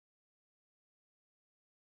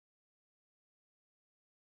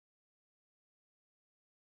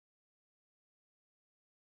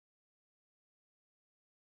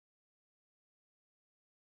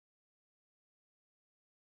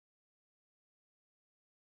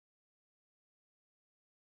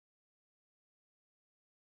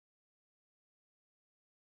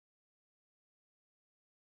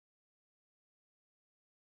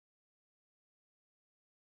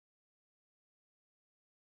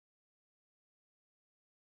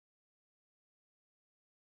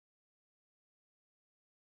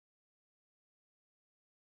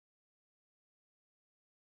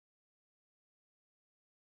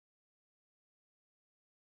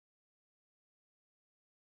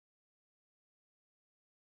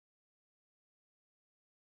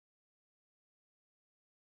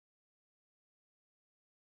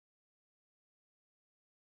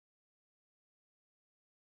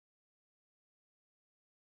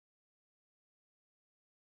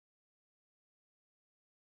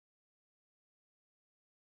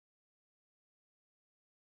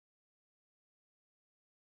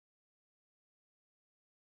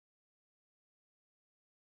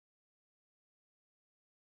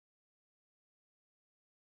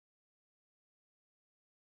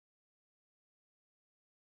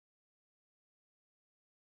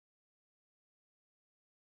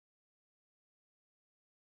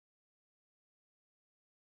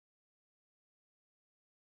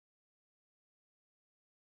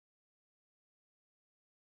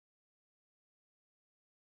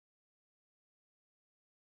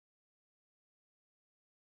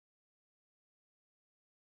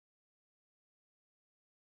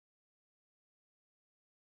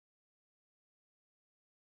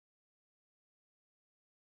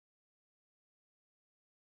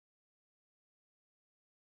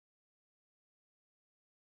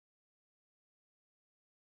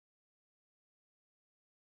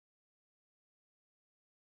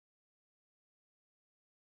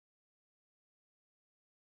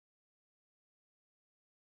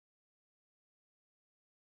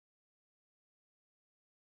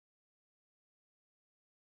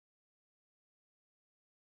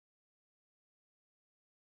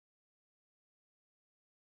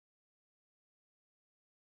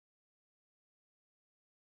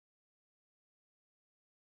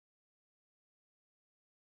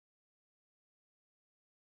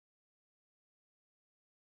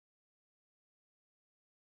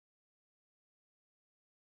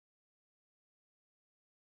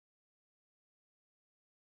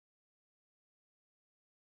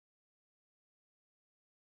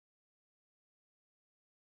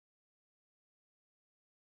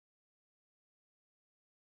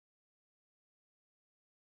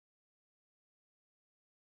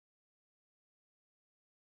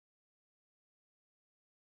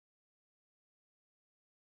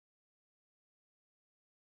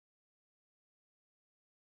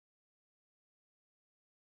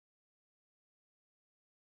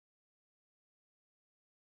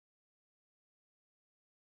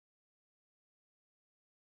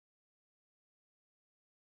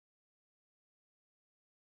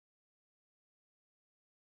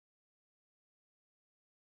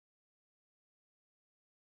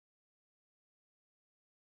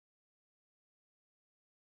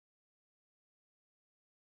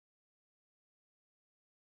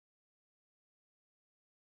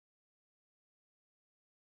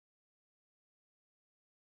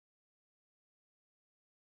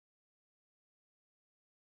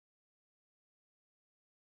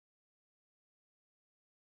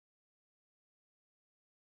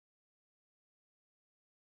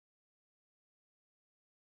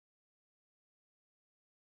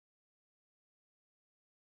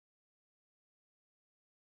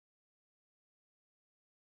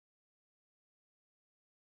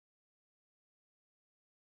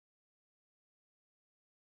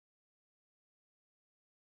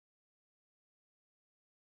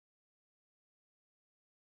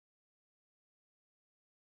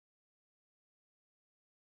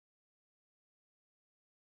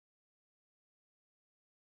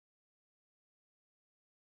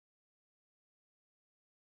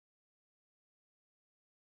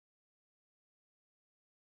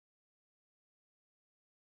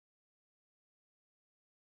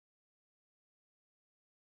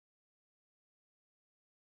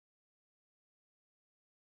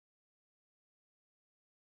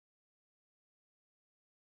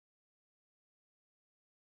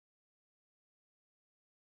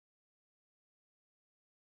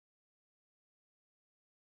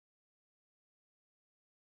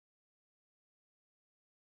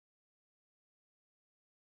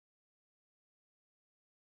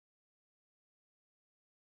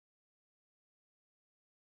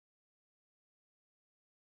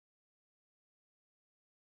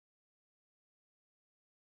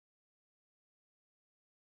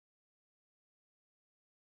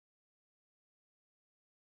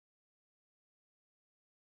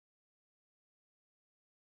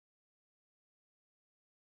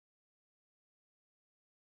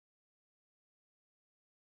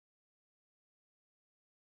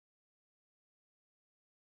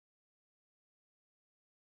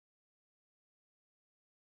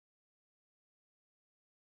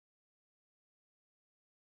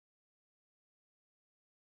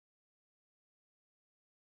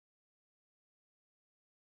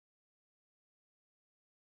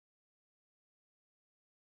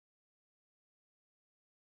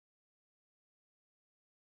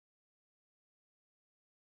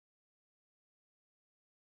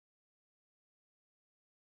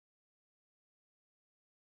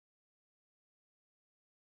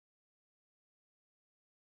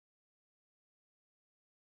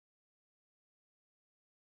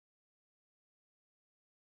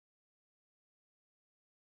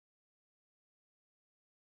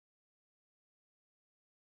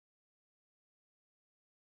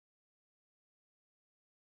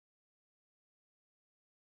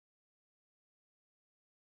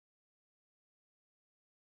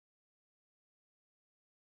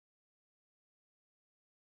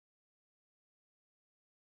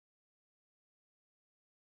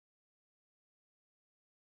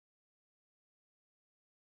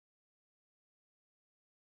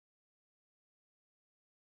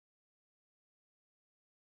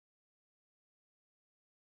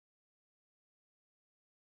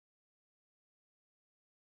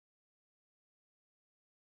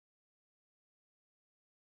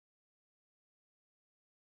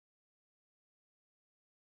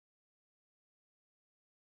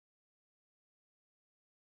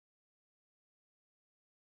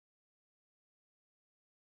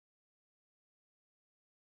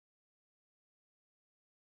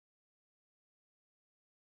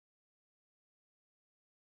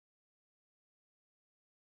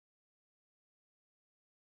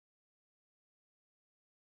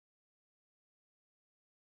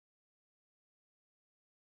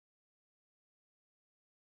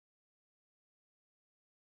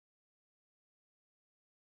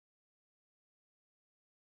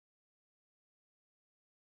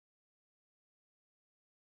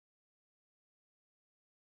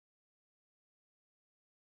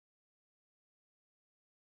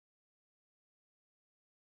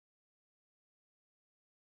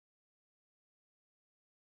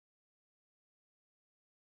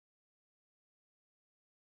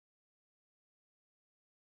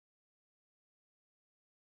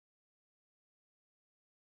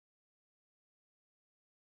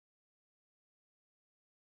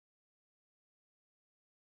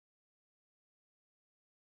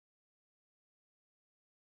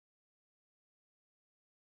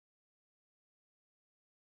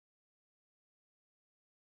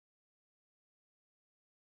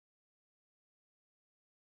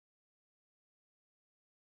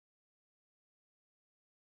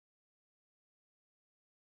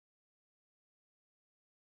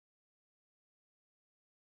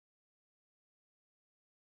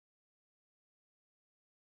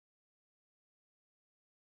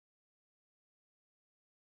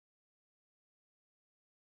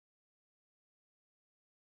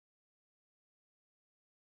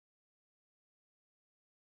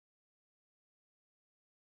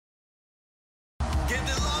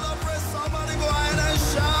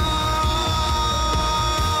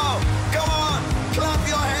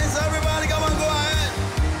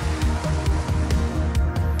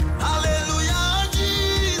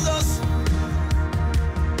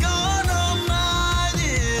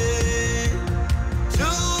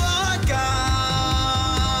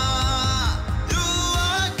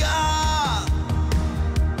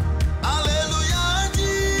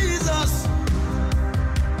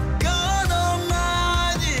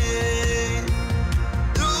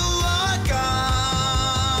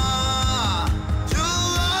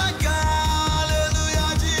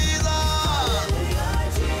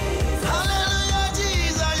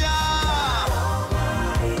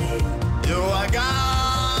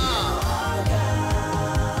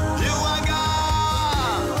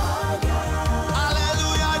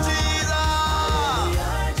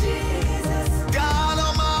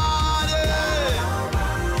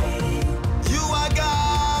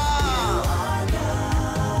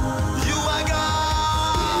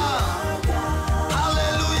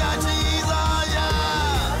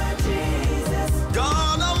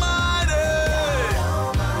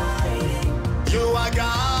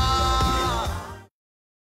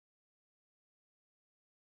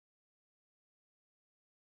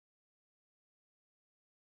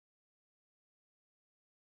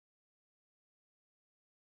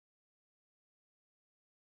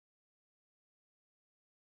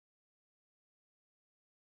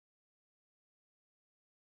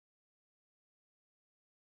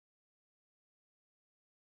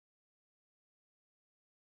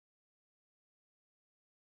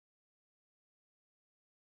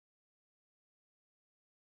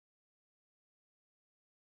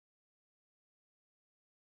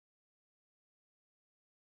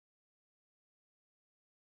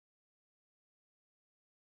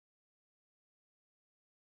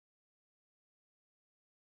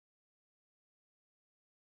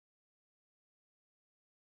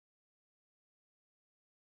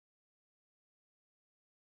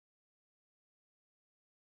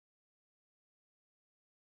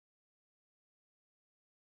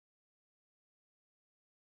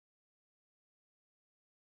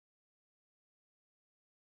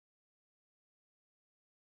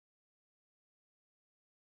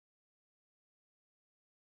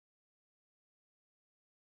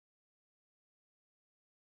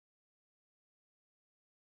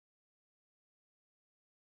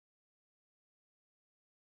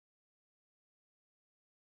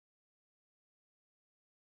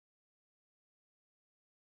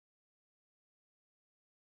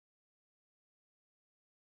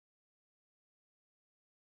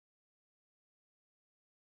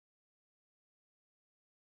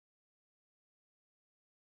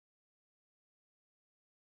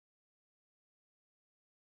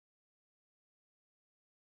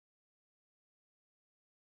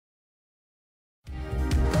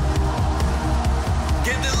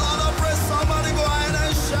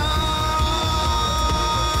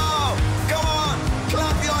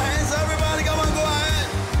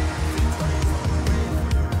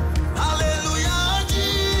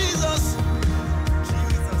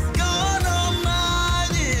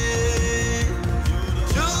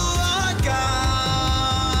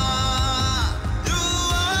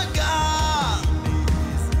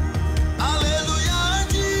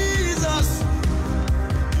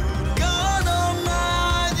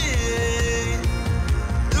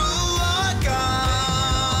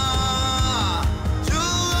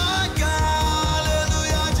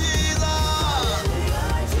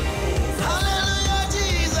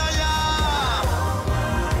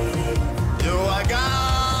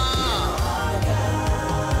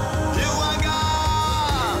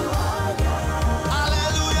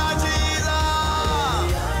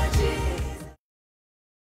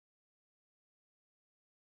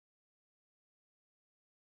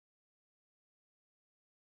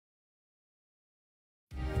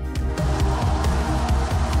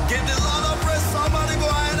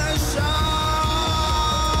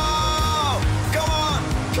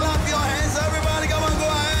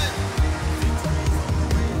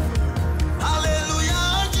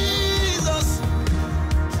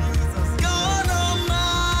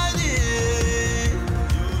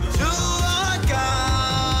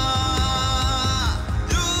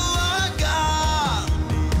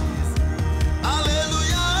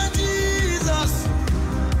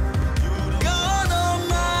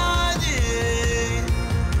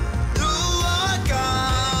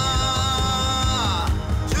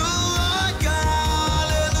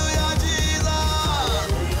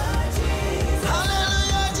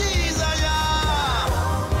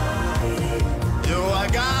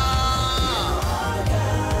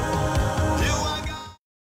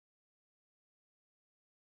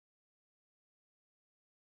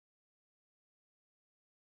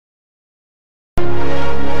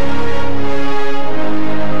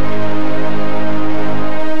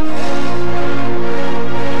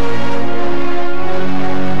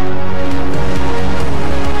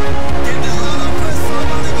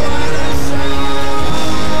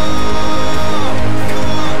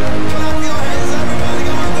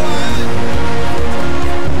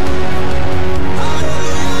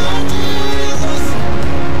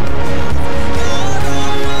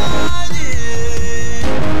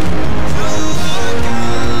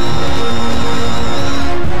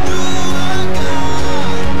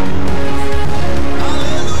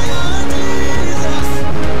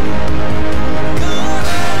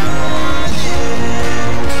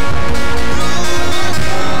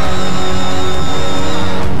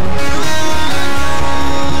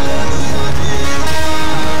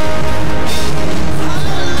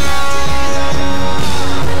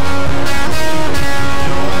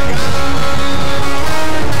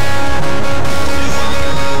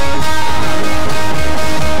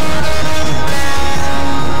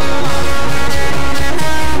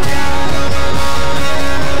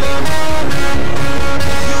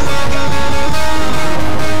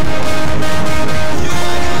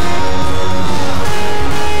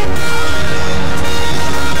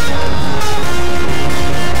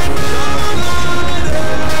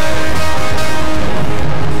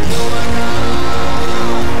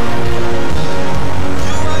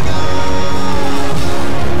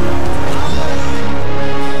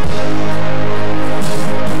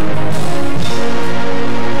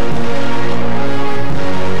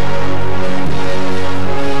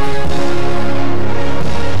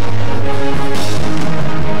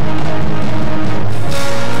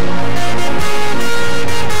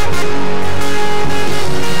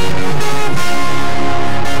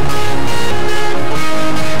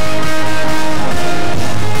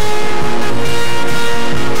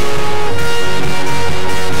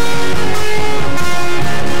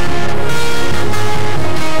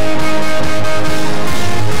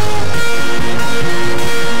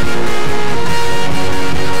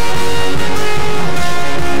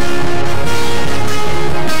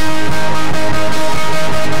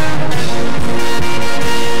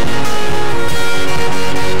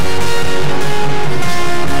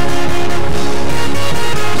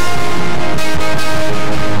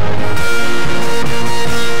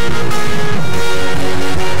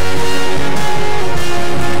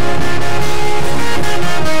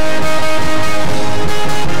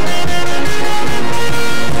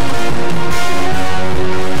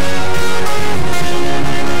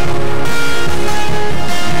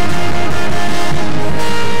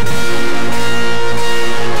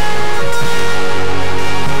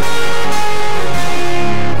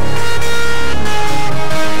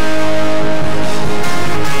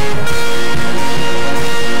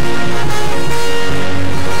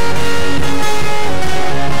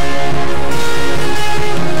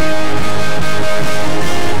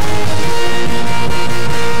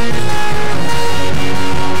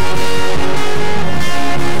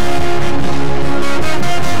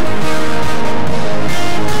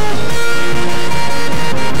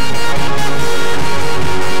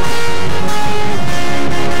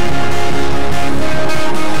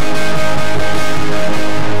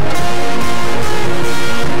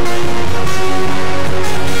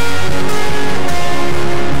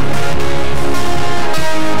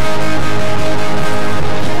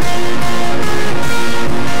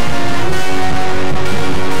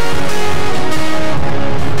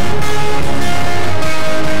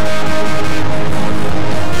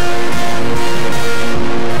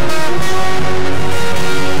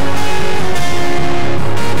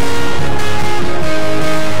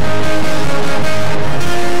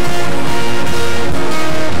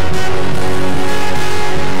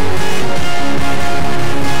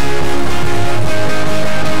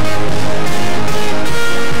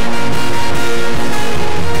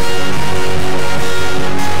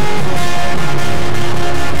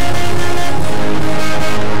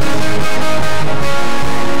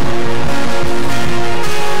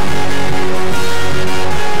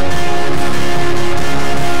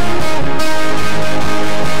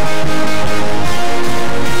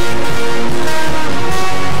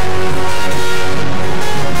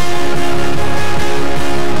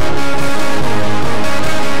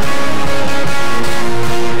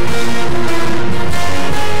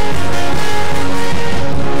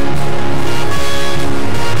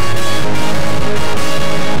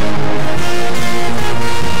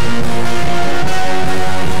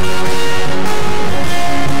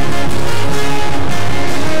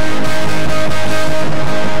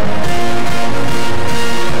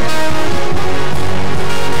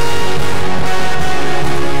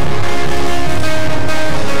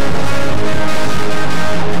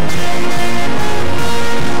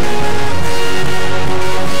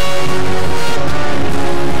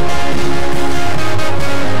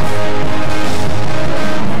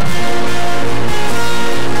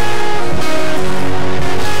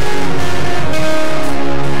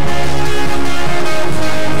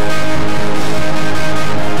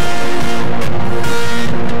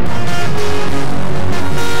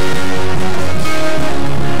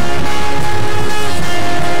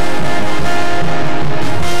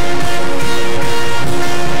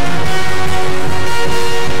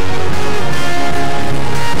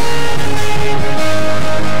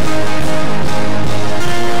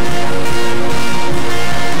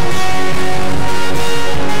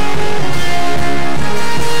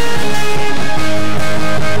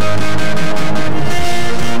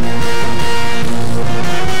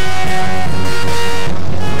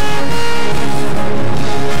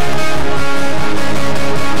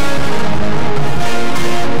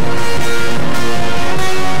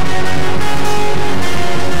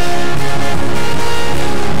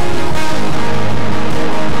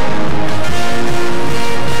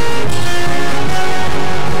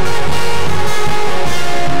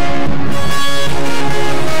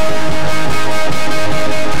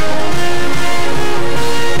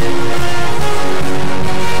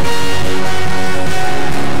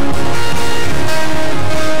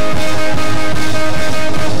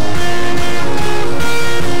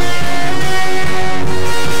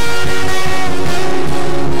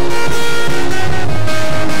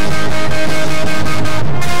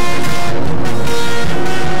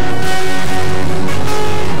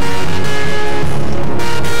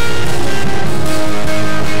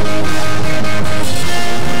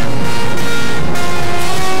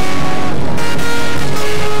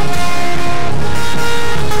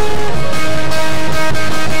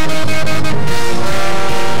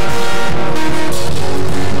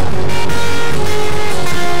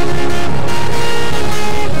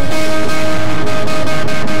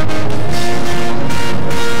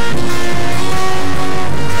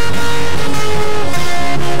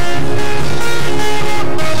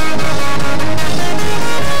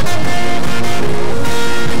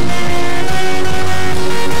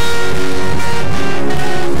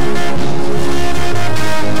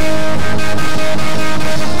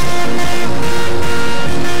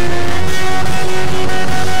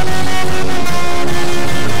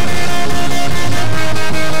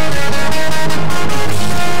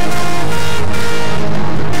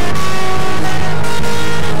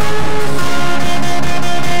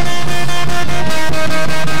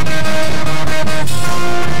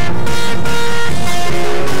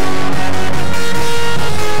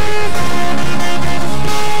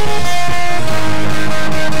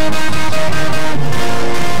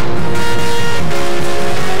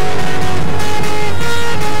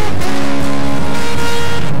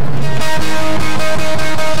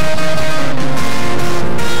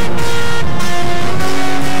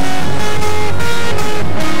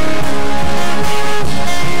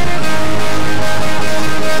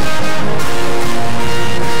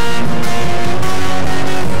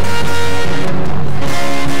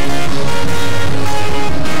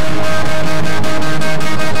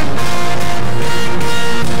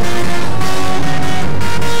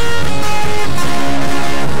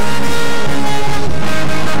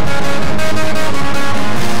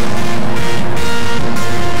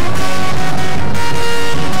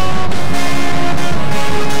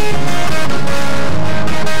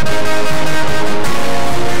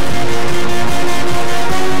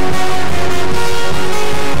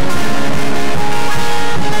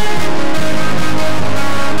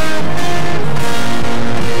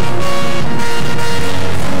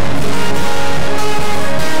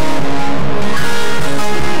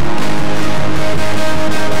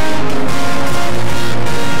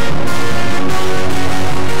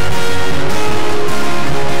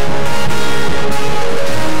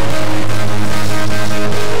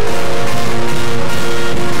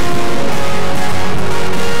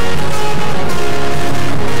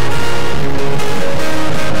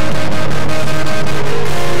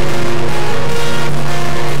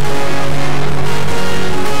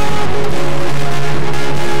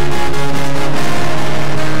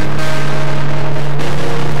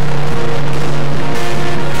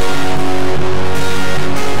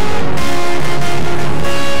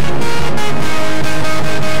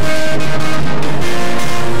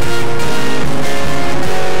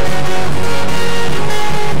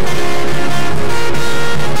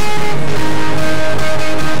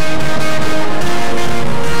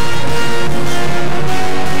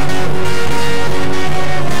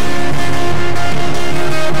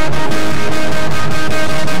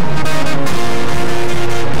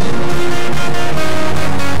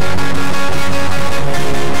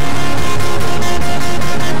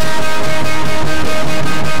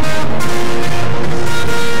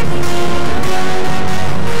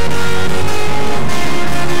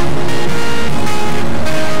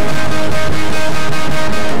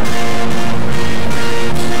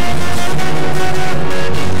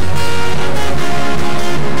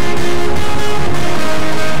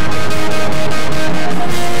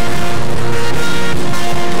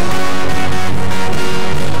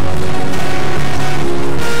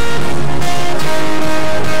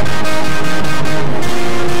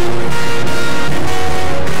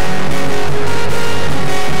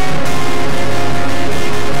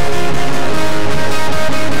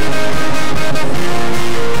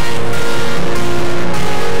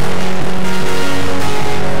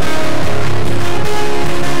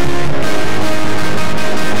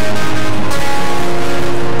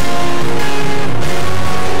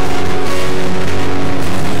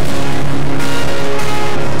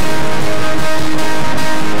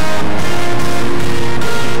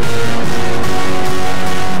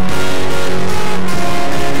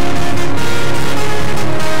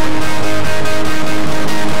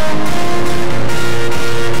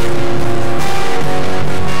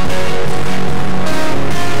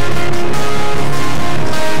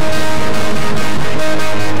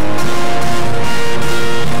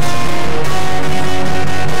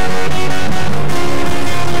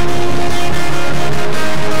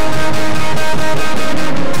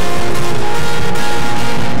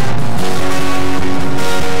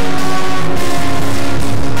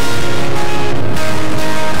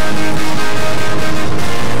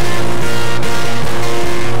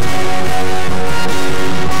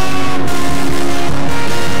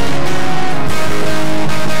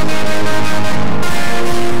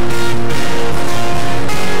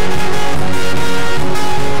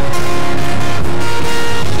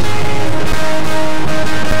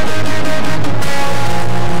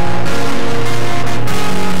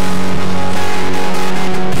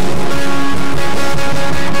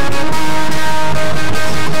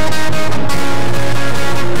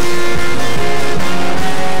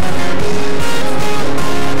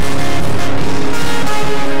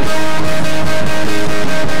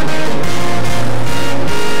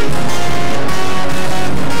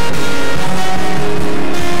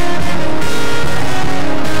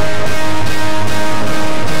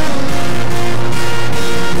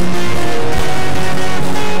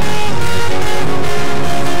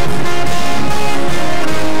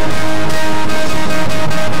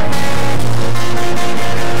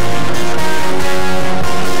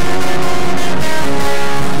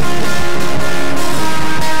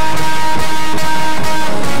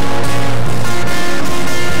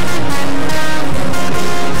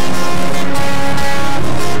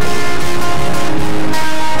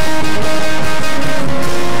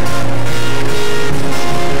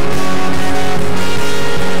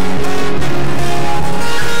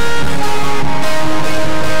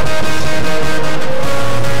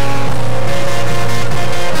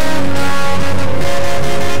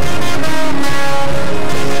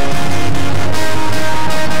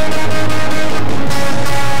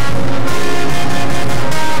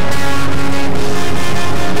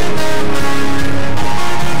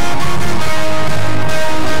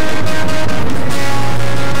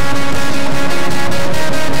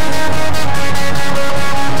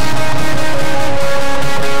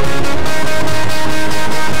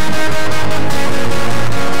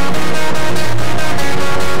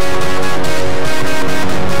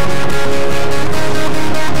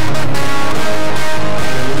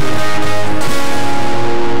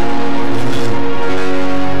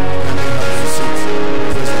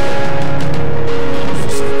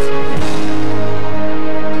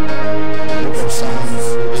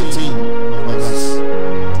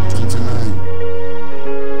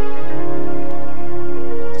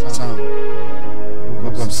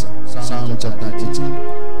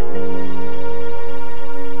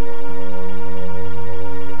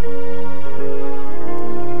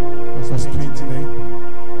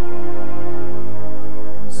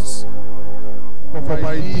For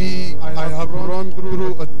by thee I have run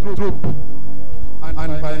through a troop,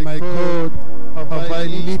 and by my God have I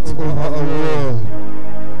leaped over a wall.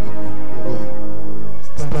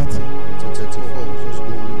 Starting to 34. Just go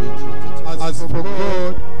and read through 34. As for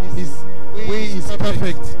God, his way is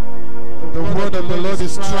perfect. The word of the Lord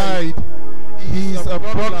is tried. He is a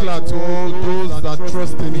buckler to all those that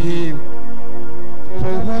trust in him.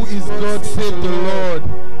 For who is God save the Lord?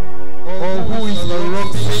 Or who is the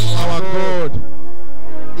rock save our God?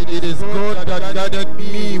 It is God that guided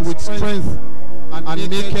me with strength and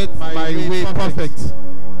maketh my way perfect.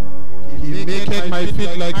 He maketh my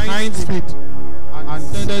feet like hinds feet, and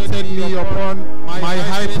setteth me upon my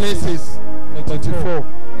high places. 34.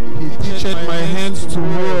 He teacheth my hands to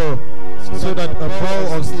war, so that a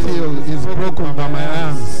bow of steel is broken by my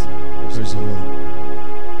hands. Praise the Lord.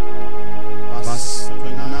 Verse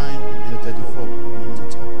 29 and 34.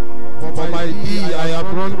 For by thee I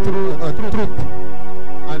have run through a troop,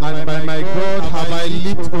 and by my God have I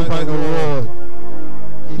leaped over a wall.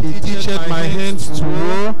 He teacheth my hands to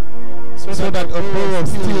war, so that a bow of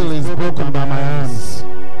steel is broken by my hands.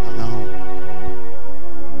 Now,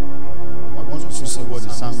 I want you to see what the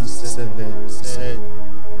psalmist said there. He said,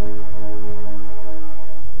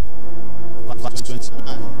 verse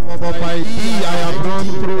 29. For by thee I have run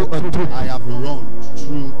through a troop, I have run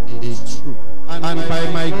through a troop, and by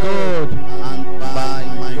my God and by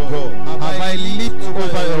my God have I leaped over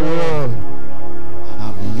a wall. I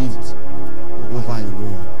have lived over a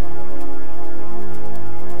wall.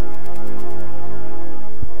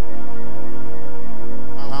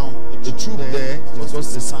 Now, the troop there was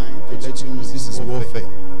just a sign to let you know this is warfare.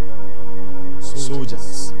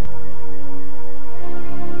 Soldiers.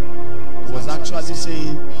 Was actually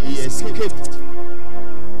saying he escaped,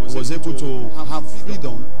 was able to have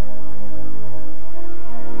freedom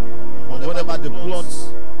from whatever the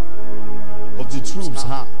plots of the troops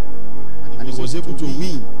had, and he was able to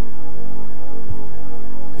win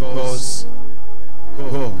because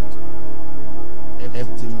God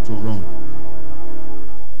helped him to run.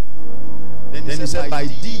 Then he said, by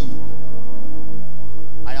thee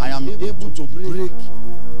I am able to break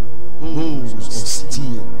bows of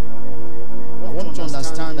steel. I want to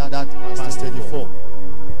understand that verse 34.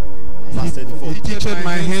 Verse 34. He teacheth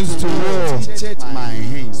my hands to war, Teacheth my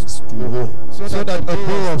hands to war, so that a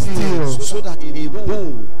bow of steel so that a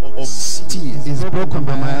bow of steel is broken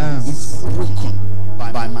by my hands. is broken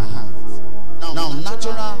by my hands. Now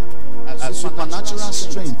natural, supernatural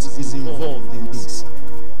strength is involved in this.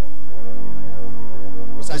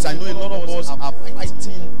 Because I know a lot of us are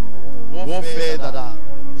fighting warfare that are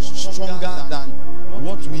stronger than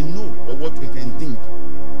what we know or what we can think.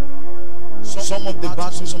 Some of the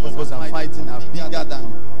battles some of us are fighting are bigger than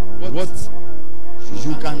what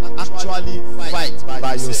you can actually fight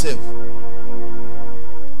by yourself.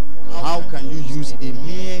 How can you use a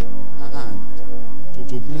mere hand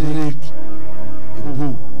to break a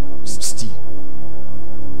bow of steel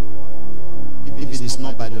if it is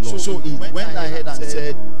not by the Lord? So he went ahead and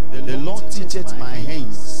said, the Lord teacheth my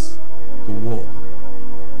hands to war.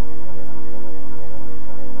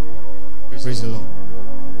 Praise the Lord.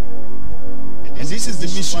 And this is the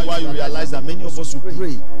mission why you realize that many of us will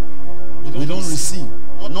pray, we don't receive,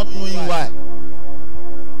 not knowing why.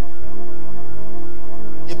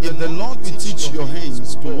 If the Lord will teach your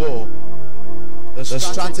hands to war, the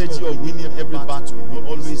strategy of winning every battle will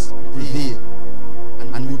always prevail,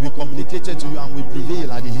 and will be communicated to you and will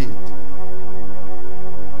prevail at the end.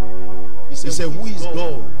 He said, who is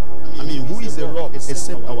God? I mean, who is the rock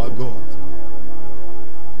except our God?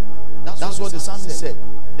 That's what the psalmist said.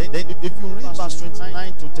 Then if you read verse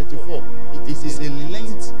 29 to 34, it is a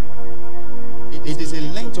length. It is a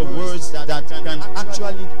length of words that can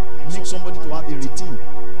actually make somebody to have a routine.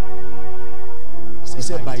 He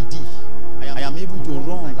said, by thee I am able to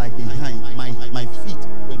run like a hind. My feet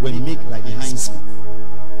will make like a hind's feet.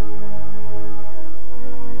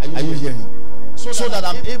 Are you hearing? So that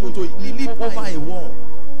I'm able to leap over a wall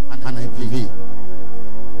and I prevail.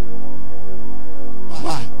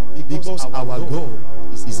 Why? Because our God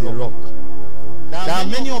is a rock. There are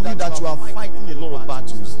many of you that you are fighting a lot of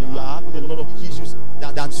battles. You are having a lot of issues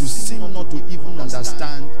that you seem not to even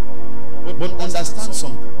understand. But understand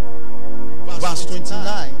something. Verse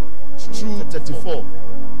 29 through 34.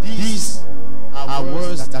 These are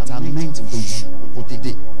words that are meant for you for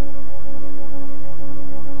today.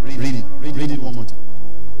 Read it one more time.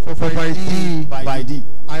 For by thee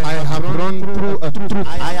I have run through a troop,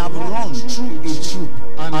 I have run through a troop,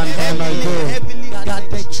 and by my God heavily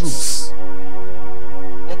guarded troops,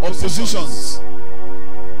 oppositions.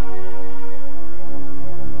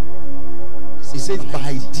 He said,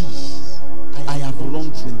 by thee I have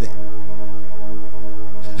run through them.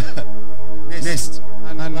 Next.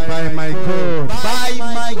 And by my God, By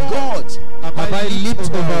my God, have I leaped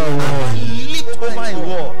over a I wall. leaped over a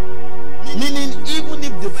wall. Meaning, even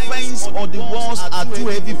if the fence or the walls are too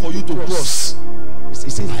heavy for you to cross, he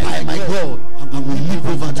says, by my God, I will leap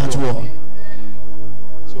over that wall.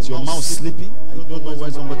 Is your mouth sleeping? I don't know why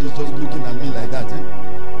somebody is just looking at me like that. Don't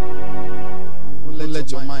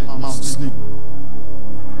let your mouth sleep.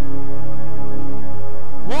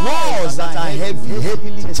 Walls that are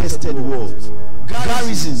heavily tested walls,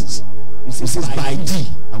 garrisons. He says, by thee,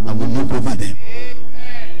 I will leap over them.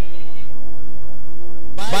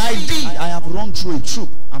 By thee, I have run through a troop,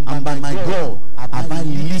 and by my God, have I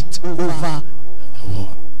leaped over a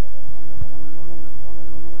wall.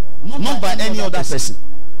 Not by any other person.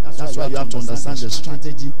 That's why you have to understand the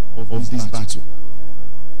strategy of this battle.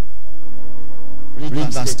 Read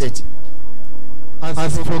verse 30.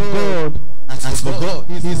 As for God,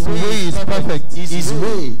 his way is perfect. His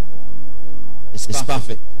way is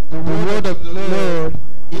perfect. The word of the Lord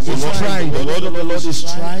is tried. The word of the Lord is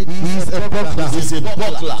tried. He is a buckler. He is a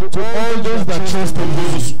buckler To all those that trust in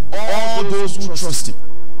him. all those who trust him.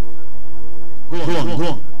 Go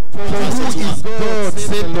on. For who is God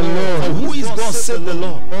save the Lord? Who is God save the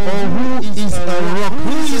Lord? Or who is a rock?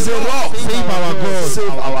 Who is a rock? Save our God. Save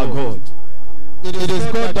our God. It is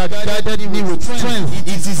God that guided me with strength.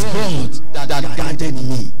 It is God that guided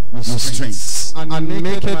me with strength. And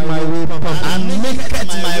maketh my way perfect. And maketh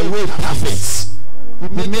my way perfect.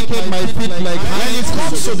 He maketh my feet like When it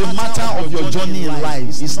comes to the matter of your journey in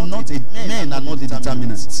life, it's not men are not the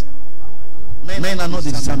determinants. Men are not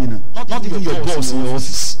the determinant. Not even your boss in your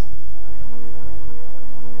office.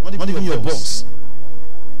 Not even your boss.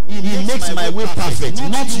 He makes my way perfect.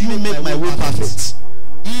 Not you make my way perfect.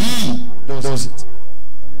 He does it.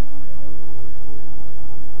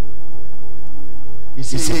 He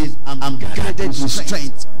says, I'm guided with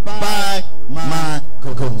strength by my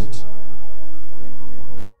God.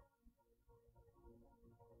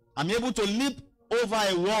 I'm able to leap over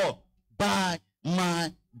a wall by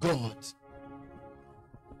my God.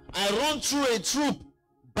 I run through a troop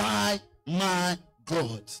by my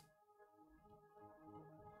God.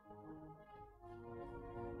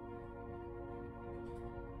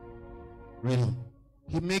 Really?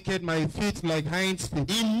 He maketh my feet like hinds feet.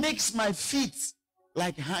 He makes my feet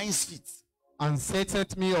like hinds feet. And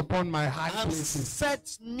setteth me upon my high And places.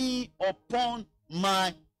 set me upon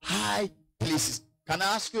my high places. Can I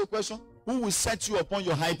ask you a question? Who will set you upon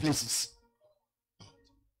your high places?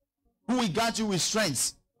 Who will guard you with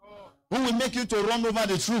strength? Who will make you to run over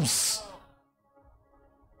the troops?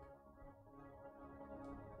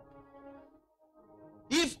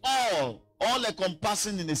 If all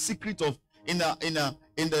encompassing in the secret of in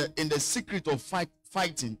the secret of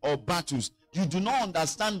fighting or battles, you do not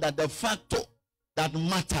understand that the factor that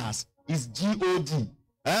matters is God.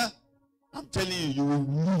 I'm telling you, you will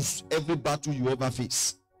lose every battle you ever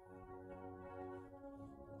face.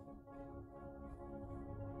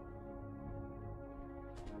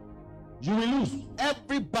 You will lose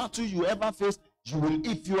every battle you ever face. You will,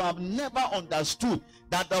 if you have never understood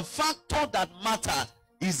that the factor that matters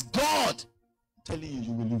is God. I'm telling you,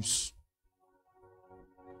 you will lose.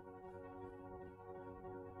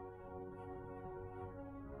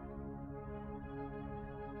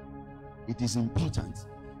 It is important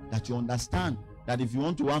that you understand that if you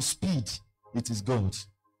want to have speed, it is God.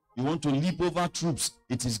 You want to leap over troops,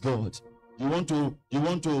 it is God. You want to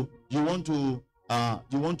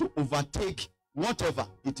overtake whatever,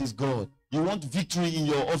 it is God. You want victory in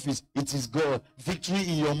your office, it is God. Victory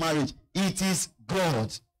in your marriage, it is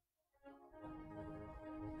God.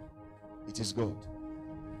 It is God.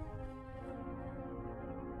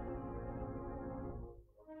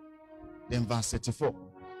 Then verse 34.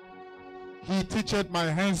 He teacheth my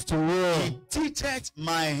hands to war. He teacheth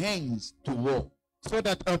my hands to war. So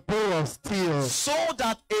that a bow of steel So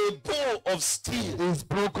that a bow of steel is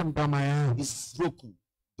broken by my hands. is broken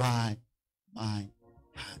by my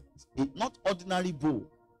hands. It's not ordinary bow,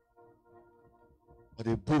 but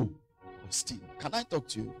a bow of steel. Can I talk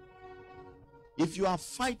to you? If you are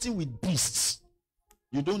fighting with beasts,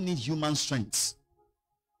 you don't need human strength.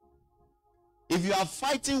 If you are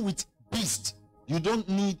fighting with beasts, you don't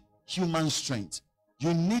need human strength.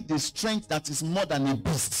 You need the strength that is more than a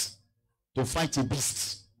beast to fight a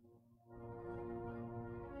beast.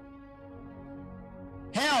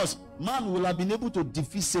 Else, man will have been able to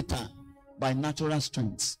defeat Satan by natural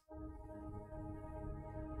strength.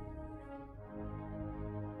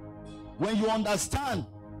 When you understand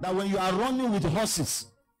that when you are running with horses,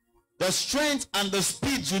 the strength and the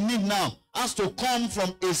speed you need now has to come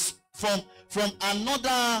from from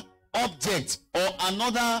another object or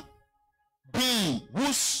another being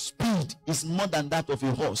whose speed is more than that of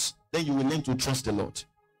a horse, then you will learn to trust the Lord.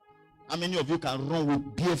 How many of you can run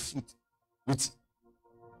with barefoot, with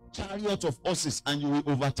chariot of horses, and you will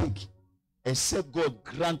overtake? Except God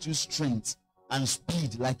grant you strength and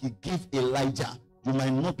speed like he gave Elijah, you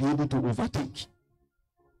might not be able to overtake.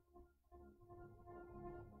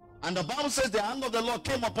 And the Bible says the hand of the Lord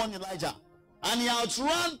came upon Elijah, and he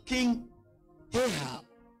outran King Ahab,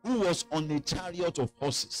 who was on a chariot of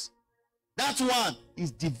horses. That one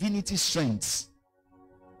is divinity strength.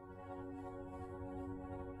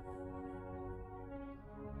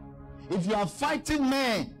 If you are fighting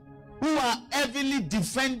men who are heavily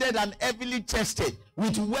defended and heavily chested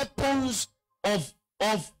with weapons of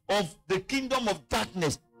the kingdom of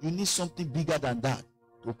darkness, you need something bigger than that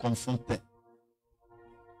to confront them.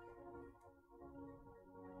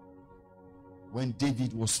 When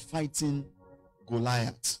David was fighting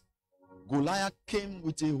Goliath, Goliath came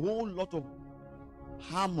with a whole lot of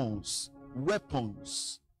hammers,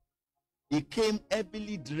 weapons. He came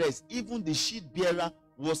heavily dressed. Even the sheet bearer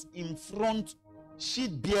was in front.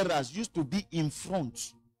 Sheet bearers used to be in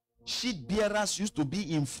front. Sheet bearers used to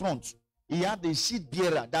be in front. He had a sheet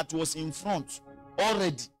bearer that was in front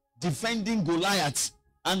already defending Goliath.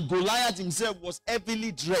 And Goliath himself was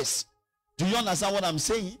heavily dressed. Do you understand what I'm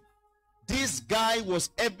saying? This guy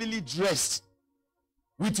was heavily dressed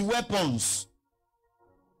with weapons.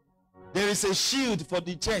 There is a shield for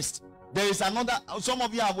the chest. There is another. Some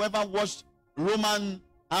of you have ever watched Roman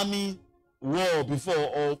army war before,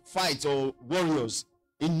 or fight, or warriors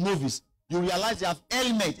in movies. You realize they have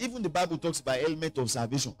helmet. Even the Bible talks about helmet of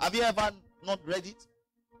salvation. Have you ever not read it?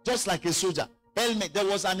 Just like a soldier. Helmet. There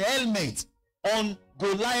was an helmet on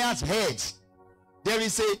Goliath's head. There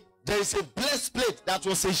is a breastplate that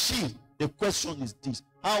was a shield. The question is this: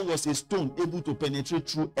 how was a stone able to penetrate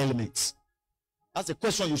through helmets? That's the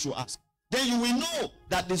question you should ask. Then you will know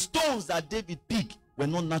that the stones that David picked were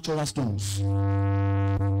not natural stones.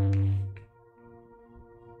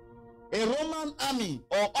 A Roman army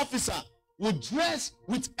or officer would dress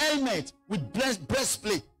with helmet, with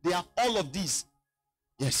breastplate. They have all of these.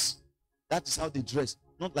 Yes, that is how they dress.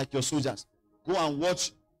 Not like your soldiers. Go and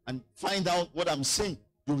watch and find out what I'm saying.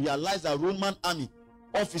 You realize that Roman army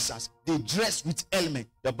officers, they dress with helmet.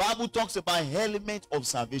 The Bible talks about helmet of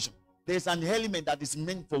salvation. There's an helmet that is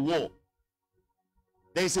meant for war.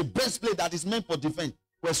 There is a breastplate that is meant for defense.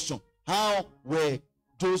 Question: how were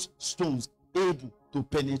those stones able to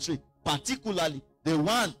penetrate? Particularly the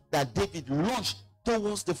one that David launched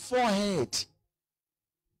towards the forehead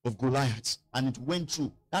of Goliath, and it went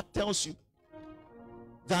through. That tells you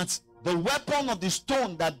that the weapon of the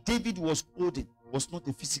stone that David was holding was not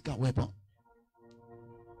a physical weapon.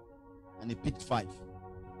 And he picked 5.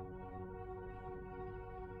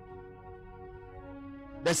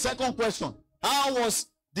 The second question: how was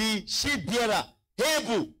the sheet bearer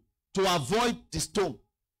able to avoid the stone?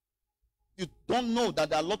 You don't know that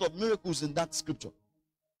there are a lot of miracles in that scripture.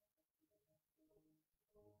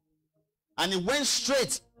 And he went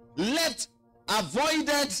straight, left,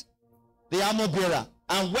 avoided the armor bearer,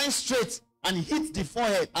 and went straight and hit the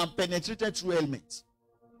forehead and penetrated through helmet.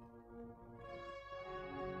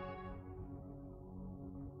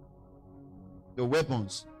 The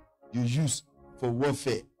weapons you use for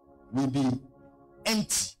warfare will be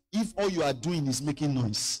empty if all you are doing is making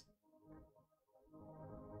noise.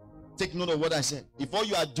 Take note of what I said. If all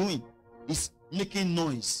you are doing is making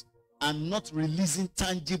noise and not releasing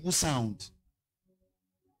tangible sound.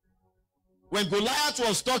 When Goliath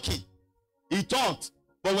was talking, he talked.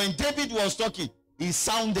 But when David was talking, he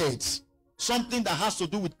sounded something that has to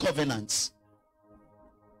do with covenants.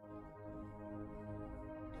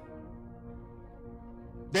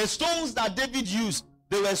 The stones that David used,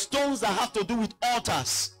 they were stones that have to do with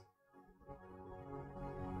altars.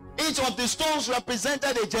 Each of the stones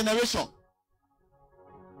represented a generation.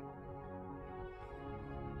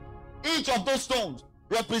 Each of those stones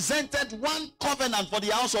represented one covenant for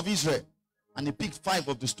the house of Israel. And he picked 5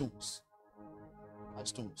 of the stones. 5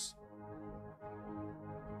 stones.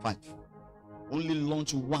 5. Only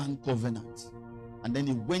launched one covenant. And then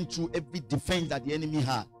he went through every defense that the enemy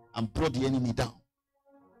had and brought the enemy down.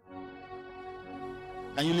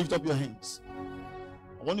 Can you lift up your hands?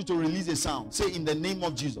 I want you to release a sound. Say, in the name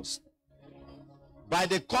of Jesus. By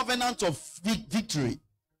the covenant of victory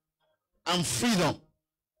and freedom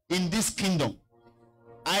in this kingdom,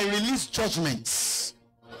 I release judgments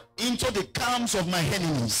into the camps of my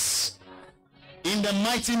enemies. In the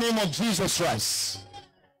mighty name of Jesus Christ.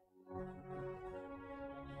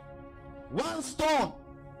 One stone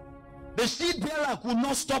The sheet bearer could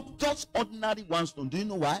not stop just ordinary one stone. Do you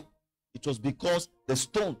know why? It was because the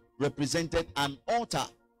stone represented an altar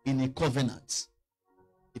in a covenant.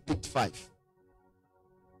 He picked 5.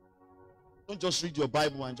 Don't just read your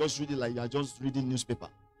Bible and just read it like you are just reading newspaper.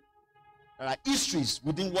 There are histories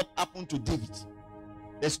within what happened to David.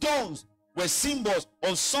 The stones were symbols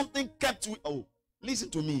of something kept with. Oh, listen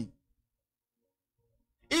to me.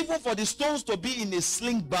 Even for the stones to be in a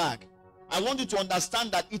sling bag, I want you to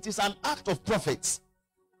understand that it is an act of prophets.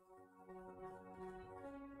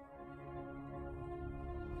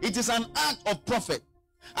 It is an act of prophet.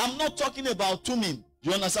 I'm not talking about Tumim.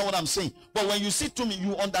 You understand what I'm saying? But when you see Tumim,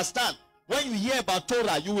 you understand. When you hear about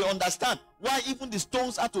Torah, you will understand why even the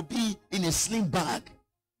stones had to be in a sling bag.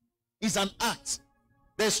 It's an act.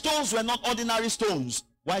 The stones were not ordinary stones.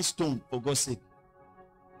 Why stone, for God's sake?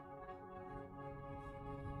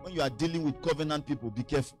 When you are dealing with covenant people, be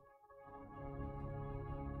careful.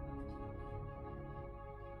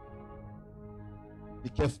 Be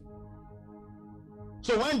careful.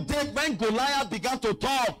 So when Goliath began to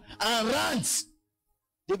talk and rant,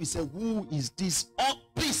 David said, who is this? Oh,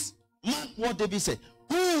 please, mark what David said.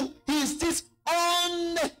 Who is this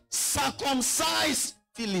uncircumcised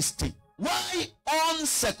Philistine? Why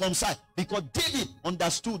uncircumcised? Because David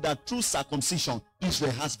understood that through circumcision,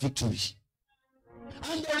 Israel has victory.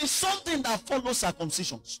 And there is something that follows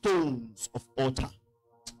circumcision. Stones of altar.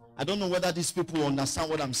 I don't know whether these people understand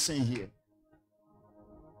what I'm saying here.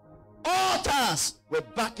 Altars were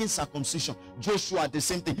backing circumcision. Joshua, the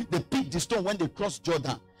same thing. They picked the stone when they crossed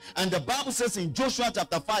Jordan. And the Bible says in Joshua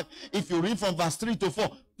chapter 5, if you read from verse 3 to 4,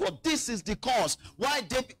 but this is the cause why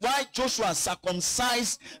Joshua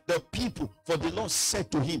circumcised the people. For the Lord said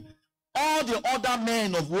to him, all the other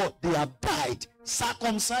men of war, they have died.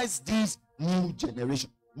 Circumcise this new generation.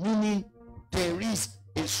 Meaning there is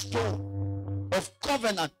a stone of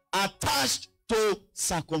covenant attached to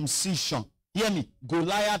circumcision. Hear me.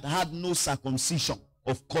 Goliath had no circumcision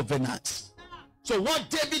of covenant. So what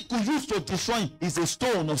David could use to destroy him is a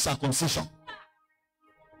stone of circumcision.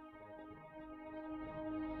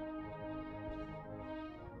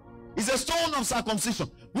 It's a stone of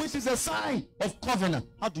circumcision, which is a sign of covenant.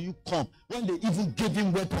 How do you come? When they even gave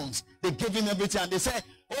him weapons, they gave him everything, and they said,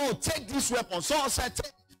 oh, take this weapon. So I said,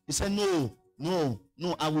 take. He said, no,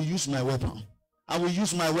 I will use my weapon. I will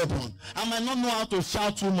use my weapon. I might not know how to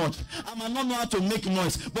shout too much. I might not know how to make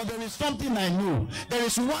noise. But there is something I know. There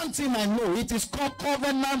is one thing I know. It is called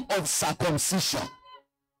covenant of circumcision.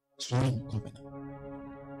 Swearing covenant.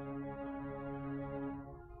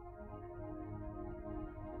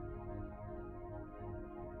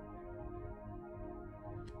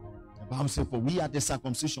 The Bible says, for we are the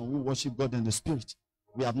circumcision who worship God in the spirit.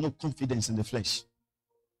 We have no confidence in the flesh.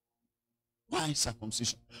 Why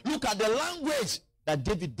circumcision? Look at the language that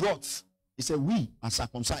David brought. He said, we are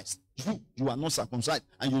circumcised. You are not circumcised.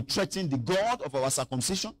 And you threaten the God of our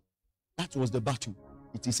circumcision. That was the battle.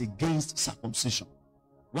 It is against circumcision.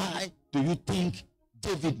 Why do you think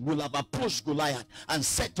David will have approached Goliath and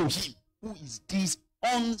said to him, who is this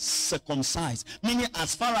uncircumcised? Meaning,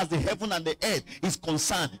 as far as the heaven and the earth is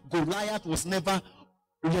concerned, Goliath was never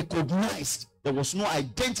recognized. There was no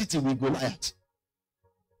identity with Goliath.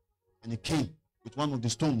 And he came with one of the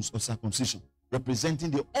stones of circumcision, representing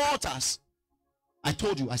the altars. I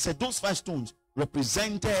told you, I said those 5 stones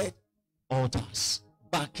represented altars,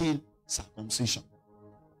 backing circumcision.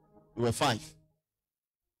 There were 5.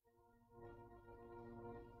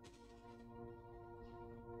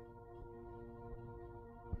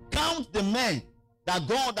 Count the men that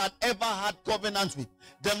God had ever had covenants with.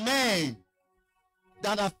 The men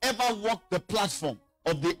that have ever walked the platform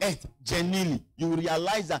of the earth genuinely. You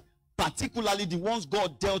realize that particularly the ones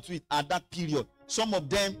God dealt with at that period, some of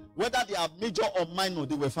them, whether they are major or minor,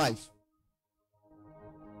 they were 5.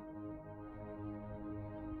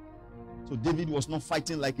 So David was not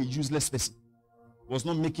fighting like a useless person. He was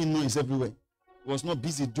not making noise everywhere. He was not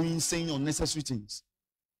busy saying unnecessary things.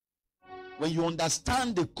 When you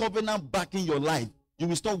understand the covenant back in your life, you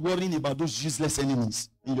will stop worrying about those useless enemies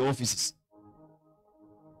in your offices.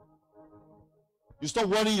 You stop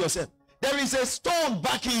worrying yourself. There is a stone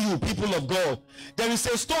backing you, people of God. There is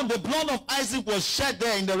a stone. The blood of Isaac was shed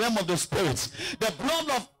there in the realm of the spirits. The blood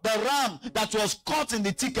of the ram that was caught in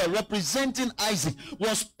the thicket representing Isaac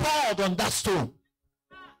was poured on that stone.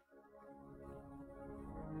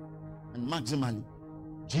 And maximally,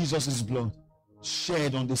 Jesus' blood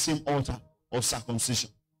shed on the same altar of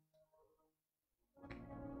circumcision.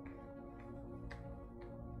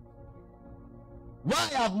 Why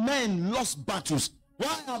have men lost battles?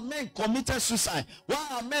 Why have men committed suicide? Why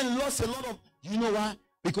have men lost a lot of... You know why?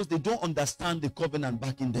 Because they don't understand the covenant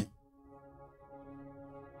back in them.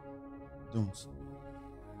 Don't.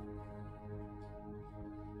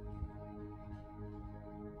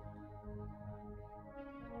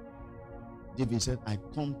 David said, I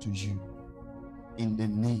come to you in the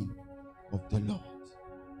name of the Lord.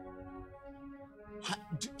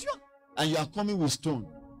 And you are coming with stone.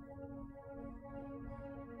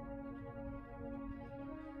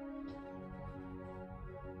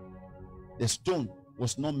 The stone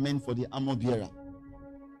was not meant for the armor bearer.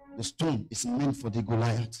 The stone is meant for the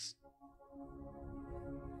Goliaths.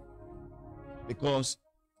 Because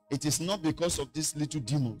it is not because of these little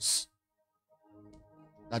demons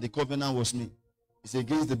that the covenant was made. It's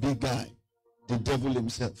against the big guy, the devil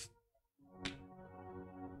himself.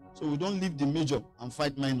 So we don't leave the major and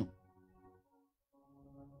fight minor.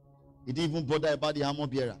 He didn't even bother about the armor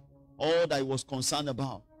bearer. All that he was concerned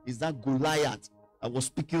about is that Goliath that was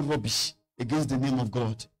speaking rubbish against the name of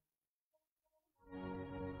God.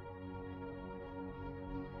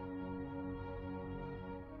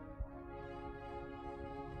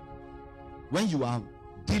 When you are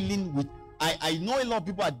dealing with, I know a lot of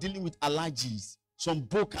people are dealing with allergies, some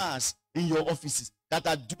brokers in your offices that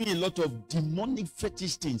are doing a lot of demonic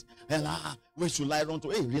fetish things. And where should I run to?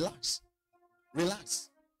 Hey, relax. Relax.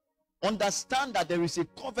 Understand that there is a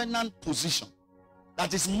covenant position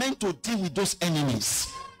that is meant to deal with those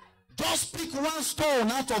enemies. Just pick one stone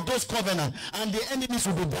out of those covenants and the enemies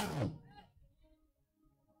will be down.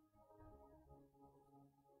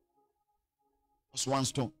 Just one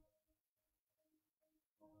stone.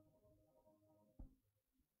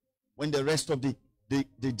 When the rest of the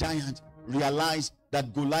giants realized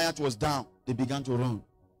that Goliath was down, they began to run.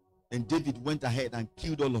 And David went ahead and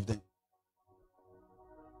killed all of them.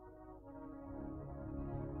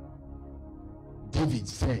 David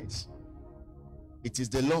says, it is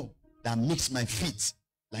the Lord that makes my feet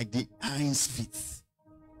like the hind's feet.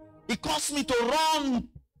 It caused me to run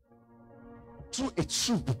through a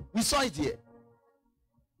troop. We saw it here.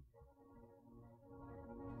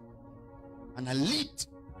 And I leaped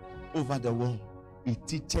over the wall. It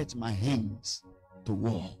teacheth my hands to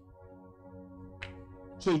war.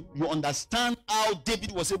 So you understand how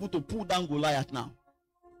David was able to pull down Goliath now.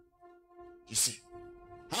 You see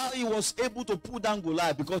how he was able to pull down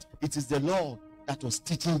Goliath, because it is the Lord that was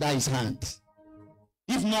teaching by his hand.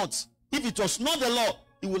 If not, if it was not the Lord,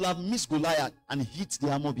 he would have missed Goliath and hit the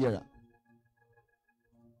armor bearer.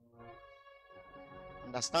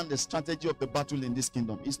 Understand the strategy of the battle in this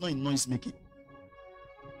kingdom. It's not in noise making.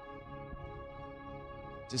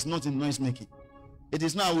 It is not in noise making. It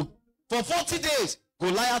is now. For 40 days,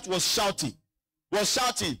 Goliath was shouting.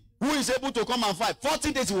 Who is able to come and fight?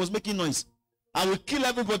 40 days he was making noise. I will kill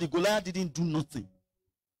everybody. Goliath didn't do nothing.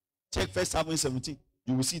 Check 1 Samuel 17.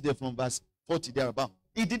 You will see there from verse 40 thereabout.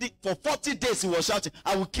 He did it for 40 days. He was shouting,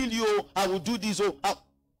 I will kill you. I will do this.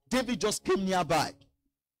 David just came nearby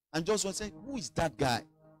and just was saying, who is that guy?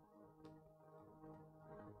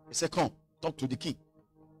 He said, come, talk to the king.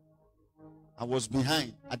 I was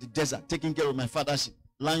behind at the desert taking care of my father's sheep.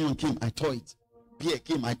 Lion came, I tore it. Bear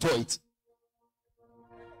came, I tore it.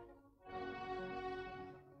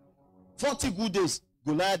 40 good days,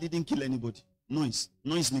 Goliath didn't kill anybody. Noise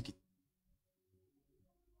making.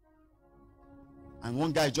 And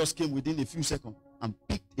one guy just came within a few seconds and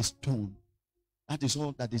picked a stone. That is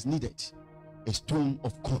all that is needed. A stone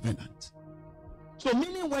of covenant. So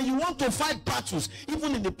meaning when you want to fight battles,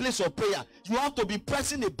 even in the place of prayer, you have to be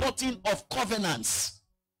pressing a button of covenants.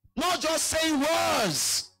 Not just saying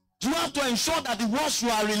words. You have to ensure that the words you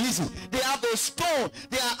are releasing, they have a stone.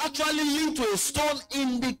 They are actually linked to a stone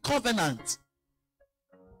in the covenant.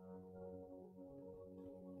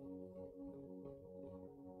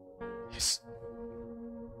 Yes.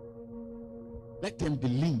 Let them be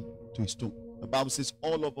linked to a stone. The Bible says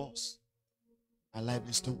all of us are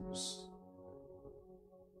lively stones.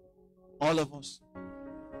 All of us.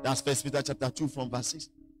 That's 1 Peter chapter 2 from verse 6.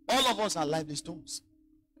 All of us are lively stones.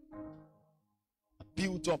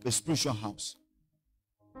 Built up a spiritual house.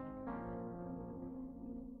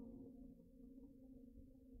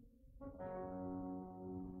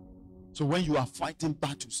 So when you are fighting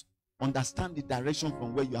battles, understand the direction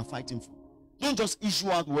from where you are fighting from. Don't just issue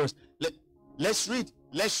out words. Let's read.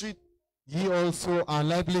 Ye also are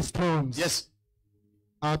lively stones. Yes.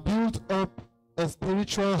 Are built up a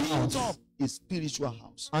spiritual house. Built up a spiritual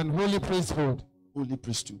house. And holy priesthood. Holy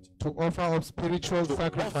priesthood. To offer up spiritual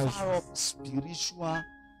sacrifices. Offer up spiritual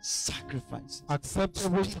sacrifices.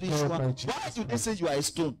 Acceptable to God by Jesus. Why do they say you are a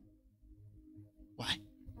stone? Why?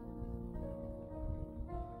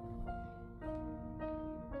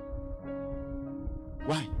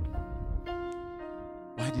 Why?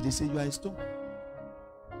 Why did they say you are a stone?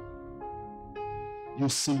 you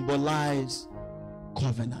symbolize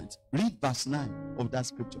covenant. Read verse 9 of that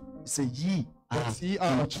scripture. It says, ye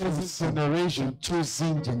are a chosen generation,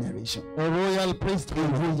 chosen generation, a royal priesthood.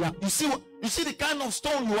 You see the kind of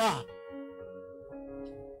stone you are.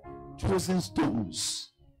 Chosen stones.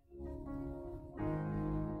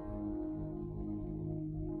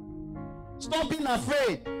 Stop being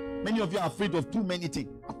afraid. Many of you are afraid of too many things.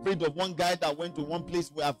 Afraid of one guy that went to one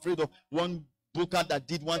place. We're afraid of one broker that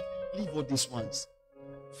did one. Leave all these ones.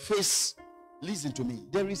 Face, listen to me.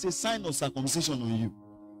 There is a sign of circumcision on you.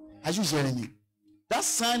 Are you hearing me? That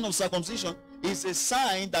sign of circumcision is a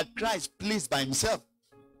sign that Christ placed by himself.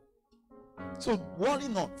 So worry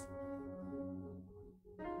not.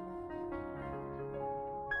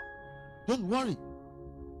 Don't worry.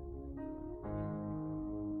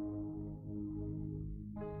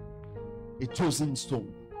 A chosen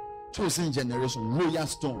stone, chosen generation, royal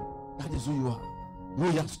stone. That is who you are.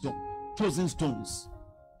 Royal stone, chosen stones.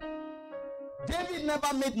 David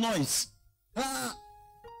never made noise.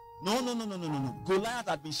 No. Goliath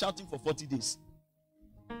had been shouting for 40 days.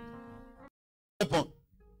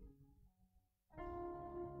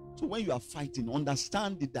 So when you are fighting,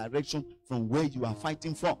 understand the direction from where you are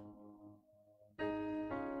fighting from.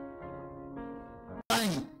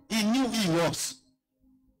 He knew he was.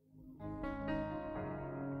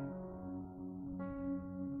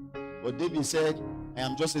 But David said, I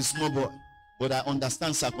am just a small boy, but I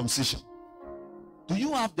understand circumcision. Do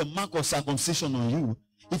you have the mark of circumcision on you?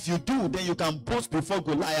 If you do, then you can boast before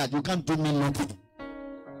Goliath. You can't do me nothing.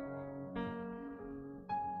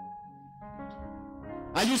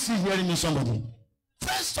 Are you still hearing me, somebody?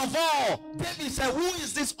 First of all, David said, who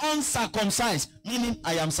is this uncircumcised? Meaning,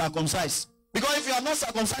 I am circumcised. Because if you are not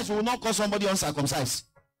circumcised, you will not call somebody uncircumcised.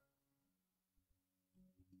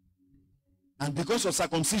 And because of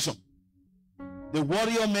circumcision, the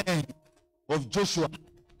warrior men of Joshua,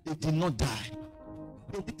 they did not die.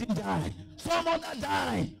 They didn't die. Some other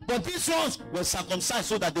died. But these ones were circumcised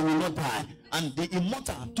so that they will not die. And the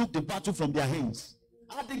immortal took the battle from their hands.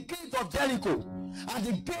 At the gate of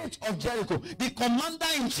Jericho, the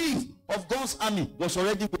commander-in-chief of God's army was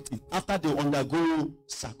already waiting after they undergo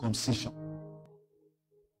circumcision.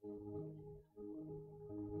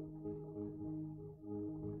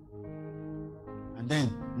 And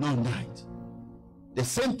then none died. The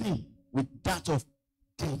same thing with that of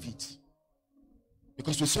David.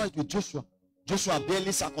 Because we saw it with Joshua. Joshua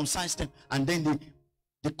barely circumcised him, and then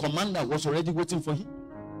the commander was already waiting for him.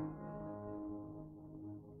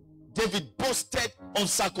 David boasted on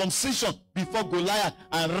circumcision before Goliath,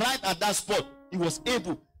 and right at that spot, he was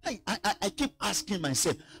able. I keep asking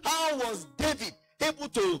myself, how was David able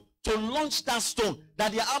to launch that stone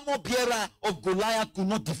that the armor bearer of Goliath could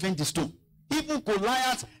not defend the stone? Even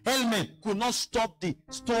Goliath's helmet could not stop the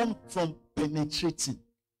stone from penetrating.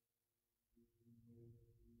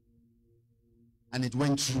 And it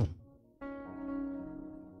went through.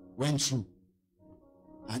 And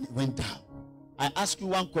it went down. I ask you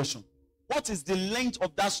one question. What is the length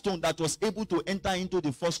of that stone that was able to enter into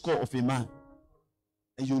the first core of a man?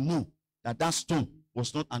 And you knew that that stone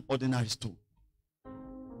was not an ordinary stone.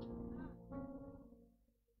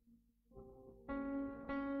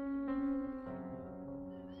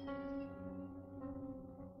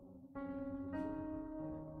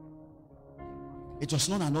 It was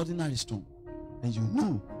not an ordinary stone. And you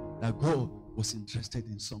knew that God was interested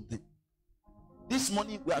in something. This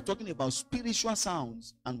morning we are talking about spiritual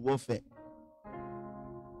sounds and warfare.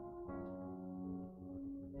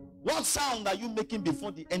 What sound are you making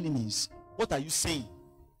before the enemies? What are you saying?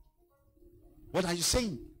 What are you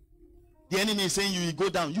saying? The enemy is saying you will go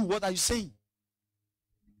down. You, what are you saying?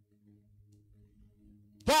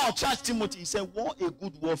 Paul charged Timothy. He said, war a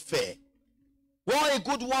good warfare. War a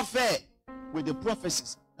good warfare with the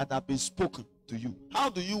prophecies that have been spoken to you. How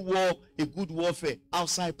do you war a good warfare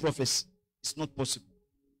outside prophecy? It's not possible.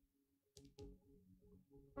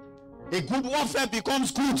 A good warfare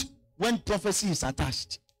becomes good when prophecy is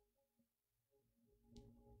attached.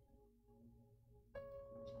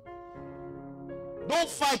 Don't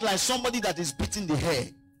fight like somebody that is beating the hair.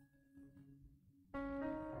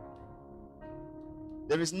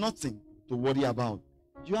 There is nothing to worry about.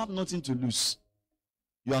 You have nothing to lose.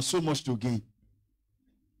 You have so much to gain.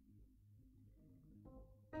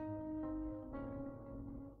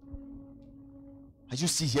 Are you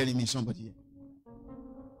still hearing me, somebody here?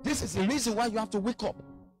 This is the reason why you have to wake up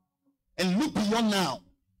and look beyond now.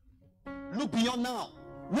 Look beyond now.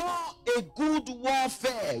 War a good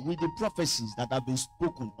warfare with the prophecies that have been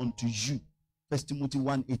spoken unto you. 1 Timothy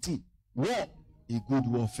 1:18. War a good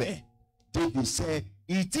warfare. David said,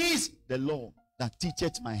 it is the Lord that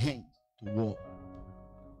teacheth my hand to war.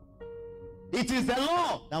 It is the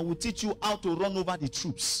Lord that will teach you how to run over the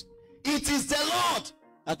troops. It is the Lord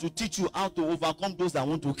that will teach you how to overcome those that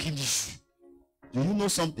want to kill you. Do you know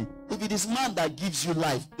something? If it is man that gives you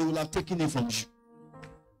life, they will have taken it from you.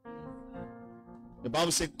 The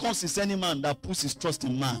Bible says, "Cursed is any man that puts his trust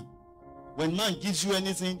in man." When man gives you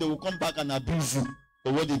anything, they will come back and abuse you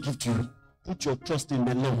for what they give to you. Put your trust in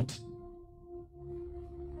the Lord.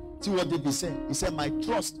 See what David said? He said, "My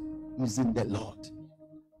trust is in the Lord."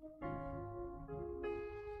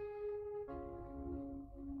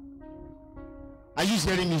 Are you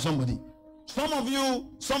hearing me, somebody? Some of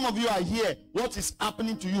you are here. What is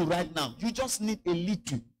happening to you right now? You just need a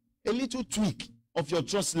little tweak of your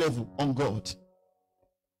trust level on God.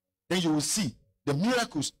 Then you will see the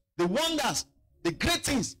miracles, the wonders, the great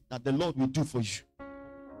things that the Lord will do for you.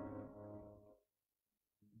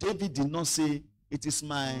 David did not say, it is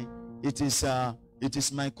my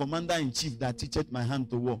commander-in-chief that teacheth my hand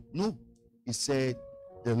to war. No, he said,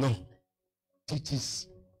 the Lord teaches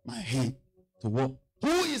my hand to war. Who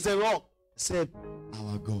is the rock? Except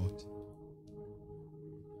our God.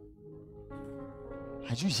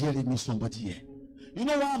 Are you hearing me, somebody here? You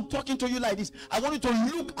know why I'm talking to you like this? I want you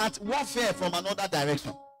to look at warfare from another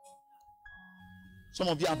direction. Some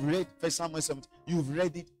of you have read 1 Samuel 17. You've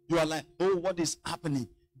read it. You are like, oh, what is happening?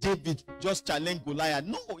 David just challenged Goliath.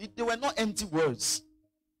 No, they were not empty words.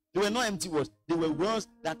 They were not empty words. They were words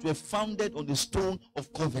that were founded on the stone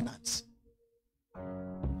of covenant.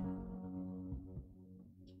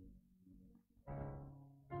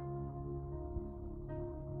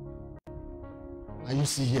 Are you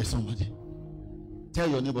see here, somebody? Tell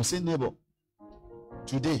your neighbor, say, neighbor,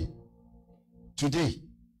 today,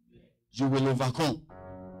 you will overcome.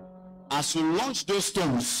 As you launch those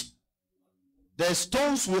stones, the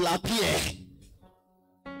stones will appear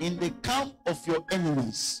in the camp of your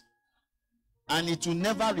enemies, and it will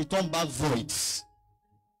never return back void.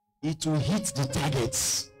 It will hit the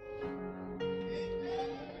targets.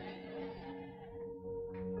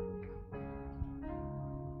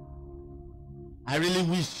 I really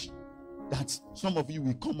wish that some of you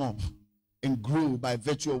will come up and grow by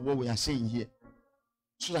virtue of what we are saying here,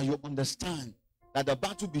 so that you understand that the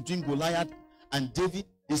battle between Goliath and David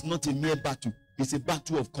is not a mere battle. It's a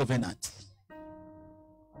battle of covenant.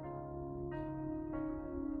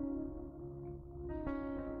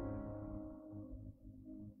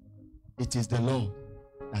 It is the Lord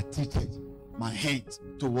that teacheth my hands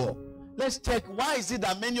to war. Let's check, why is it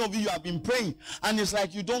that many of you have been praying and it's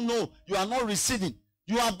like you don't know, you are not receiving.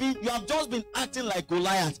 You have just been acting like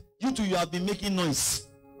Goliath. You too, you have been making noise.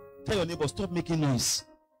 Tell your neighbor, stop making noise.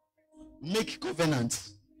 Make covenant.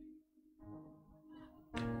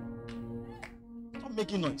 Stop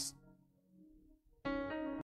making noise.